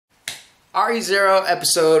RE0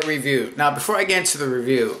 episode review. Now, before I get into the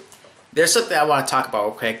review, there's something I want to talk about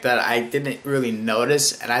real quick that I didn't really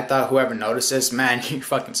notice, and I thought whoever noticed this, man, you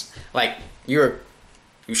fucking, like, you're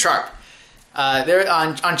sharp. There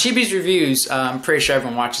on Chibi's reviews, I'm pretty sure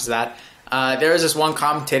everyone watches that. There was this one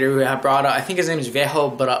commentator who had brought up, I think his name is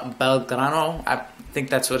Viejo Belgrano. I think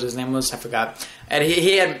that's what his name was. I forgot. And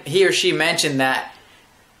he or she mentioned that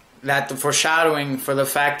the foreshadowing for the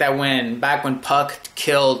fact that back when Puck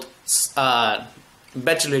killed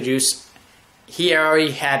Betelgeuse, he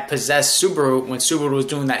already had possessed Subaru when Subaru was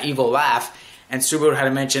doing that evil laugh, and Subaru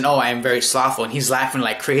had mentioned, "Oh, I am very slothful," and he's laughing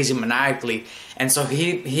like crazy maniacally. And so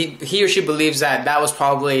he or she believes that was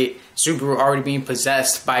probably Subaru already being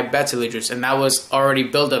possessed by Betelgeuse, and that was already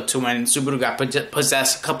built up to when Subaru got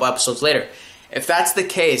possessed a couple episodes later. If that's the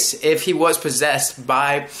case, if he was possessed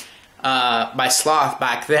by Sloth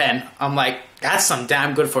back then, I'm like, that's some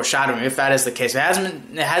damn good foreshadowing. If that is the case, it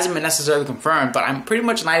hasn't been necessarily confirmed, but I'm pretty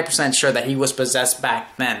much 90% sure that he was possessed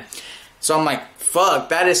back then. So I'm like, fuck,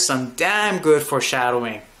 that is some damn good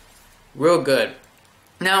foreshadowing, real good.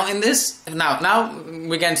 Now now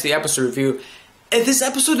we get into the episode review. This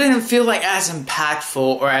episode didn't feel like as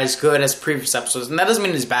impactful or as good as previous episodes, and that doesn't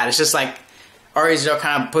mean it's bad. It's just like RE0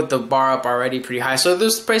 kind of put the bar up already pretty high. So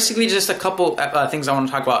there's basically just a couple things I want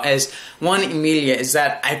to talk about. Is one, Emilia, is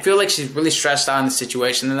that I feel like she's really stressed out in the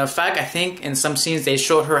situation, and the fact, I think in some scenes they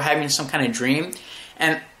showed her having some kind of dream,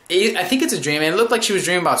 and I think it's a dream. It looked like she was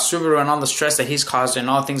dreaming about Subaru and all the stress that he's caused her and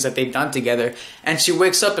all the things that they've done together. And she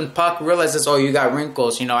wakes up and Puck realizes, oh, you got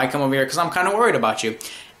wrinkles. You know, I come over here because I'm kind of worried about you.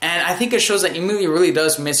 And I think it shows that Emilia really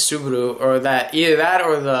does miss Subaru, or that either that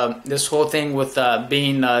or this whole thing with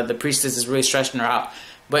being the priestess is really stressing her out.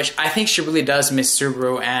 But I think she really does miss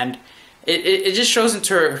Subaru, and it just shows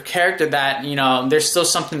into her character that, you know, there's still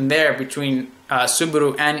something there between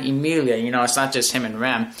Subaru and Emilia. You know, it's not just him and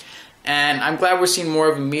Ram. And I'm glad we're seeing more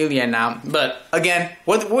of Emilia now. But again,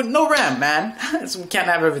 with no Ram, man. So we can't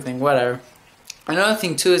have everything, whatever. Another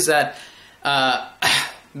thing too is that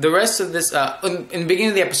the rest of this, in the beginning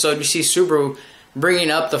of the episode, you see Subaru bringing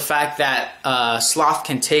up the fact that Sloth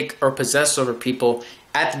can take or possess over people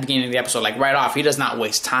at the beginning of the episode, like right off. He does not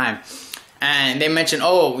waste time. And they mention,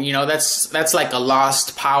 oh, you know, that's like a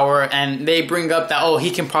lost power. And they bring up that, oh,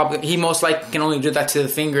 he most likely can only do that to the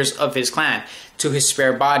fingers of his clan, to his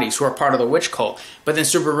spare bodies who are part of the witch cult. But then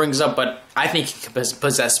Subaru brings up, but I think he can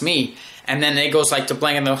possess me. And then it goes like to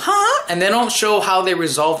blank and they're, huh? And they don't show how they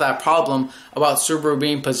resolve that problem about Subaru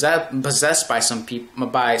being possessed by some people,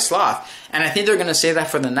 by Sloth. And I think they're going to say that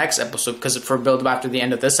for the next episode, because for build up after the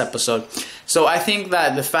end of this episode. So I think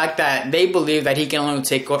that the fact that they believe that he can only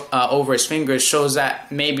take over his fingers shows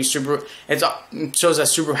that maybe Subaru, it shows that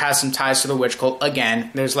Subaru has some ties to the witch cult.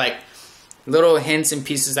 Again, there's like little hints and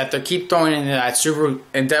pieces that they keep throwing in that Subaru,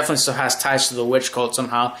 and definitely still has ties to the witch cult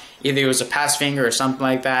somehow. Either it was a past finger or something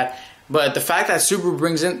like that. But the fact that Subaru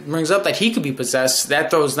brings up that he could be possessed,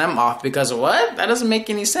 that throws them off, because what? That doesn't make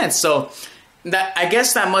any sense. So that, I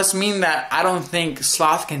guess that must mean that I don't think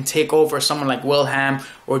Sloth can take over someone like Wilhelm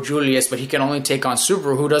or Julius, but he can only take on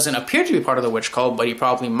Subaru, who doesn't appear to be part of the witch cult, but he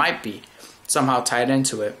probably might be somehow tied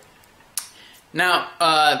into it. Now,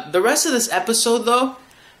 the rest of this episode, though,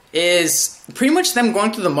 is pretty much them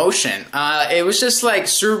going through the motion. It was just like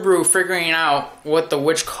Subaru figuring out what the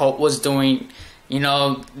witch cult was doing. You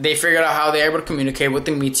know, they figured out how they were able to communicate with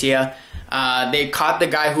the Metia. They caught the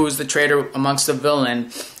guy who was the traitor amongst the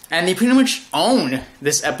villain. And they pretty much owned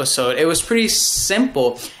this episode. It was pretty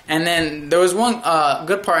simple. And then there was one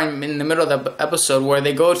good part in the middle of the episode where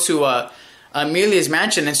they go to Emilia's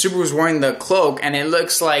mansion, and Subaru's wearing the cloak, and it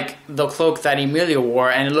looks like the cloak that Emilia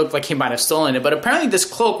wore, and it looked like he might have stolen it. But apparently this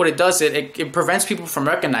cloak, what it does, it prevents people from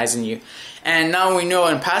recognizing you. And now we know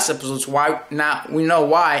in past episodes why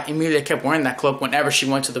Emilia kept wearing that cloak whenever she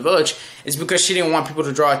went to the village, is because she didn't want people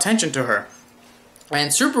to draw attention to her. And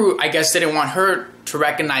Subaru, I guess, didn't want her to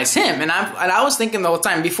recognize him. And I was thinking the whole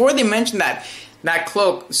time, before they mentioned that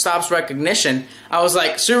cloak stops recognition, I was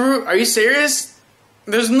like, Subaru, are you serious?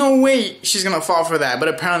 There's no way she's gonna fall for that. But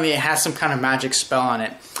apparently it has some kind of magic spell on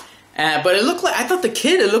it. But it looked like, I thought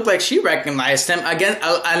it looked like she recognized him again,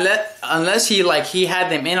 unless he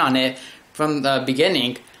had them in on it from the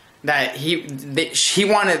beginning, that he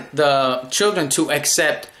wanted the children to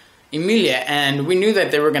accept Emilia, and we knew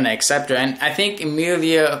that they were going to accept her. And I think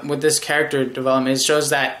Emilia, with this character development, it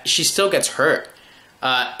shows that she still gets hurt.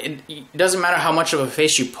 It doesn't matter how much of a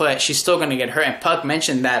face you put, she's still going to get hurt. And Puck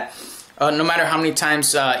mentioned that no matter how many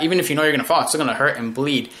times, even if you know you're going to fall, it's still going to hurt and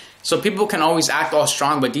bleed. So people can always act all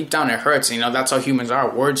strong, but deep down it hurts. You know, that's how humans are.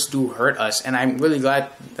 Words do hurt us. And I'm really glad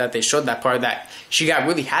that they showed that part, that she got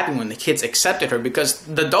really happy when the kids accepted her, because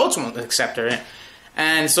the adults won't accept her.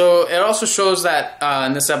 And so it also shows that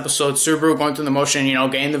in this episode, Subaru going through the motion, you know,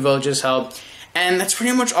 getting the village's help. And that's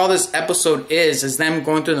pretty much all this episode is them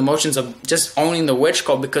going through the motions of just owning the witch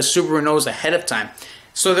cult, because Subaru knows ahead of time.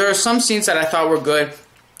 So there are some scenes that I thought were good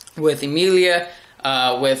with Emilia,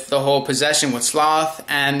 with the whole possession with Sloth,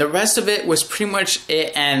 and the rest of it was pretty much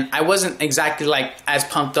it. And I wasn't exactly like as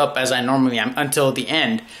pumped up as I normally am until the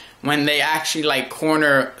end, when they actually like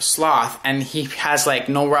corner Sloth and he has like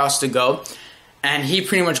nowhere else to go. And he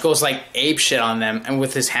pretty much goes like ape shit on them, and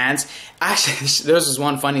with his hands. Actually, there's this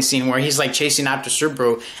one funny scene where he's like chasing after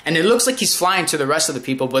Subaru, and it looks like he's flying to the rest of the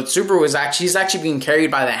people, but Subaru is he's actually being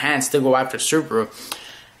carried by the hands to go after Subaru.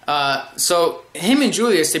 So him and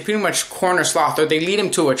Julius, they pretty much corner Sloth, or they lead him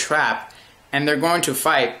to a trap, and they're going to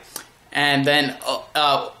fight. And then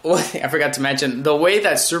I forgot to mention the way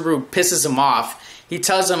that Subaru pisses him off. He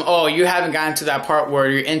tells him, oh, you haven't gotten to that part where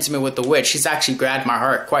you're intimate with the witch. She's actually grabbed my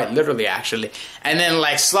heart, quite literally, actually. And then,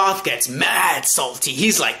 like, Sloth gets mad salty.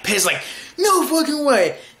 He's, like, pissed, like, no fucking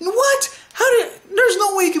way. What? There's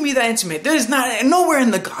no way you can be that intimate. There's nowhere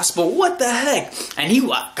in the gospel. What the heck? And he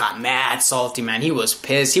got mad salty, man. He was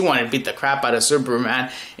pissed. He wanted to beat the crap out of Subaru, man.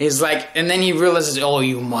 He's like, and then he realizes, oh,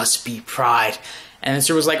 you must be pride. And then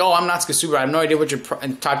Subaru's like, oh, I'm not Subaru. I have no idea what you're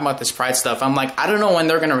talking about, this pride stuff. I'm like, I don't know when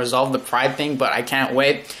they're going to resolve the pride thing, but I can't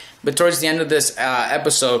wait. But towards the end of this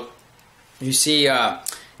episode, you see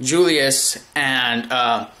Julius and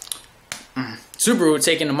Subaru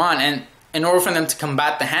taking them on. And in order for them to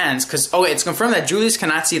combat the hands, because, it's confirmed that Julius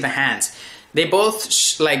cannot see the hands. They both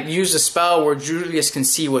use a spell where Julius can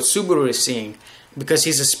see what Subaru is seeing, because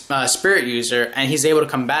he's a spirit user, and he's able to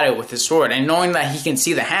combat it with his sword. And knowing that he can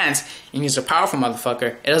see the hands, and he's a powerful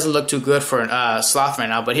motherfucker, it doesn't look too good for Sloth right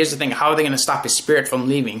now. But here's the thing, how are they going to stop his spirit from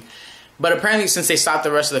leaving? But apparently, since they stopped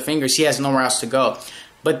the rest of the fingers, he has nowhere else to go.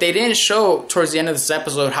 But they didn't show, towards the end of this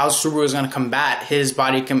episode, how Subaru is going to combat his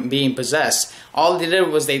body being possessed. All they did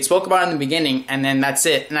was they spoke about it in the beginning, and then that's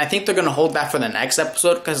it. And I think they're going to hold that for the next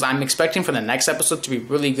episode, because I'm expecting for the next episode to be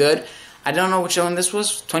really good. I don't know which one this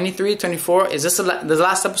was, 23, 24. Is this the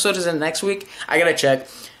last episode? Is it next week? I gotta check.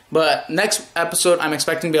 But next episode, I'm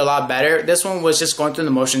expecting to be a lot better. This one was just going through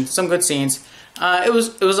the motion, some good scenes. It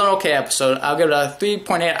was an okay episode. I'll give it a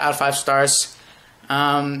 3.8 out of 5 stars.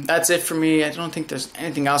 That's it for me. I don't think there's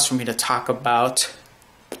anything else for me to talk about.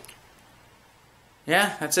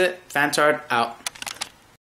 Yeah, that's it. Fantard out.